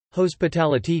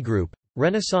Hospitality Group,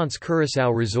 Renaissance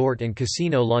Curaçao Resort and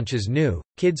Casino launches new,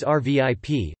 Kids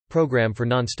RVIP, program for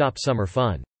non-stop summer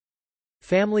fun.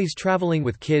 Families traveling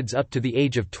with kids up to the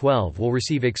age of 12 will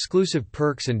receive exclusive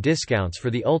perks and discounts for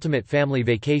the ultimate family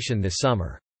vacation this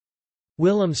summer.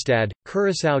 Willemstad,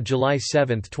 Curaçao. July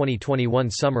 7,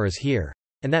 2021. Summer is here.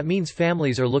 And that means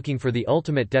families are looking for the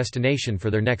ultimate destination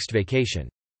for their next vacation.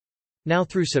 Now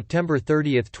through September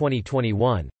 30,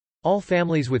 2021, all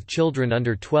families with children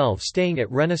under 12 staying at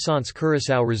Renaissance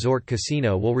Curaçao Resort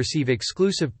Casino will receive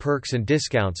exclusive perks and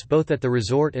discounts both at the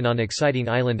resort and on exciting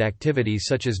island activities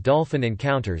such as dolphin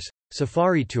encounters,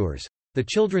 safari tours, the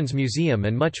Children's Museum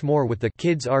and much more with the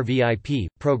Kids RVIP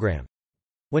program.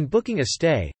 When booking a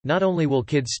stay, not only will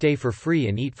kids stay for free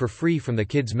and eat for free from the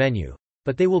kids menu,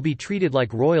 but they will be treated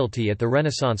like royalty at the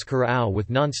Renaissance Curaçao with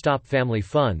non-stop family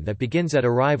fun that begins at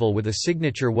arrival with a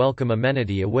signature welcome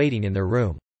amenity awaiting in their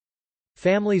room.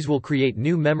 Families will create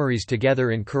new memories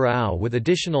together in Curaçao with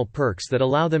additional perks that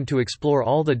allow them to explore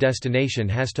all the destination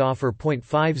has to offer.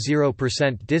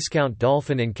 50% discount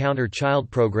Dolphin Encounter Child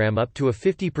Program up to a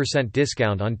 50%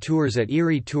 discount on tours at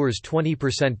Erie Tours,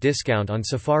 20% discount on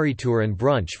Safari Tour and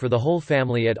Brunch for the whole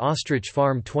family at Ostrich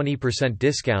Farm, 20%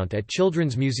 discount at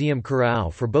Children's Museum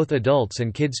Curaçao for both adults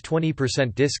and kids,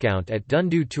 20% discount at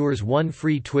Dundu Tours, 1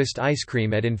 free twist ice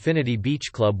cream at Infinity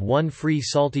Beach Club, 1 free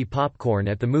salty popcorn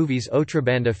at the movies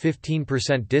Otrabanda,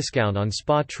 15% discount on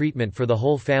spa treatment for the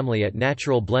whole family at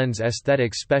Natural Blends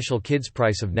Aesthetics, special kids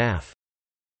price of NAF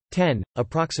 10,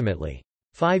 approximately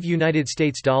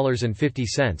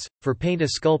 $5 for paint a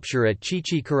sculpture at Chi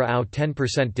Chi Curaçao,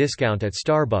 10% discount at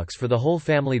Starbucks for the whole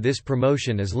family. This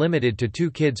promotion is limited to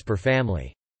 2 kids per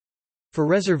family. For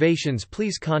reservations,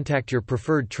 please contact your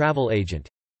preferred travel agent.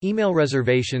 Email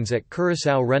reservations at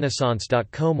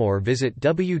curaçaorenaissance.com or visit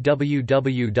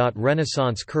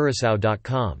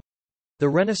www.renaissancecuraçao.com. The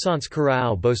Renaissance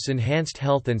Curaçao boasts enhanced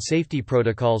health and safety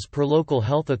protocols per local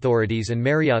health authorities and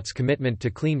Marriott's commitment to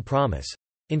Clean Promise,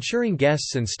 ensuring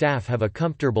guests and staff have a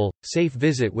comfortable, safe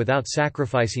visit without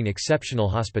sacrificing exceptional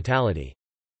hospitality.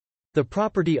 The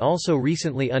property also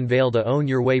recently unveiled a Own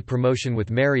Your Way promotion with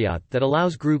Marriott that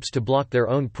allows groups to block their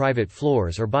own private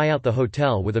floors or buy out the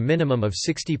hotel with a minimum of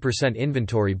 60%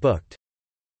 inventory booked.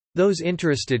 Those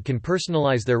interested can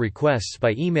personalize their requests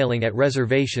by emailing at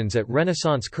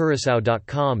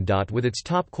reservations@renaissancecuraçao.com. With its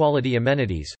top quality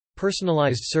amenities,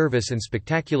 personalized service and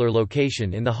spectacular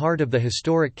location in the heart of the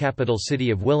historic capital city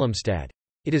of Willemstad,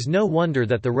 it is no wonder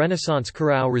that the Renaissance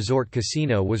Curaçao Resort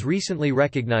Casino was recently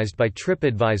recognized by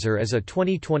TripAdvisor as a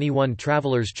 2021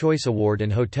 Traveler's Choice Award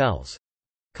in Hotels.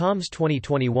 Com's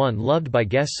 2021 Loved by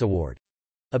Guests Award.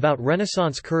 About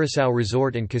Renaissance Curaçao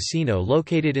Resort and Casino.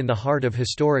 Located in the heart of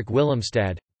historic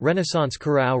Willemstad, Renaissance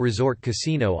Curaçao Resort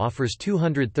Casino offers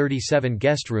 237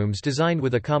 guest rooms designed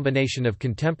with a combination of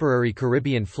contemporary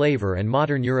Caribbean flavor and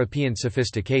modern European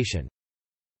sophistication.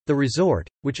 The resort,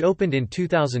 which opened in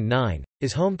 2009,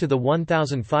 is home to the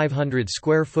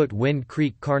 1,500-square-foot Wind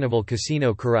Creek Carnival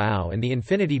Casino Curaçao and the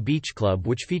Infinity Beach Club,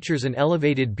 which features an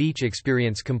elevated beach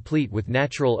experience complete with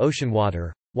natural ocean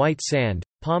water, white sand,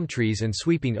 palm trees and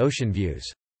sweeping ocean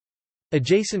views.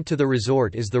 Adjacent to the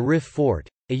resort is the Riff Fort,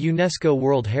 a UNESCO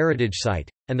World Heritage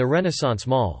Site, and the Renaissance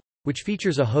Mall, which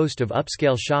features a host of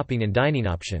upscale shopping and dining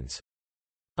options.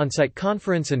 On-site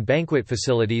conference and banquet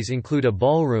facilities include a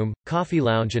ballroom, coffee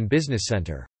lounge and business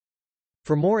center.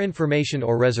 For more information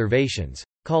or reservations,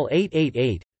 call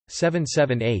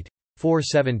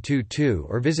 888-778-4722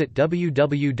 or visit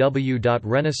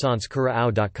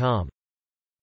www.renaissancecuraçao.com.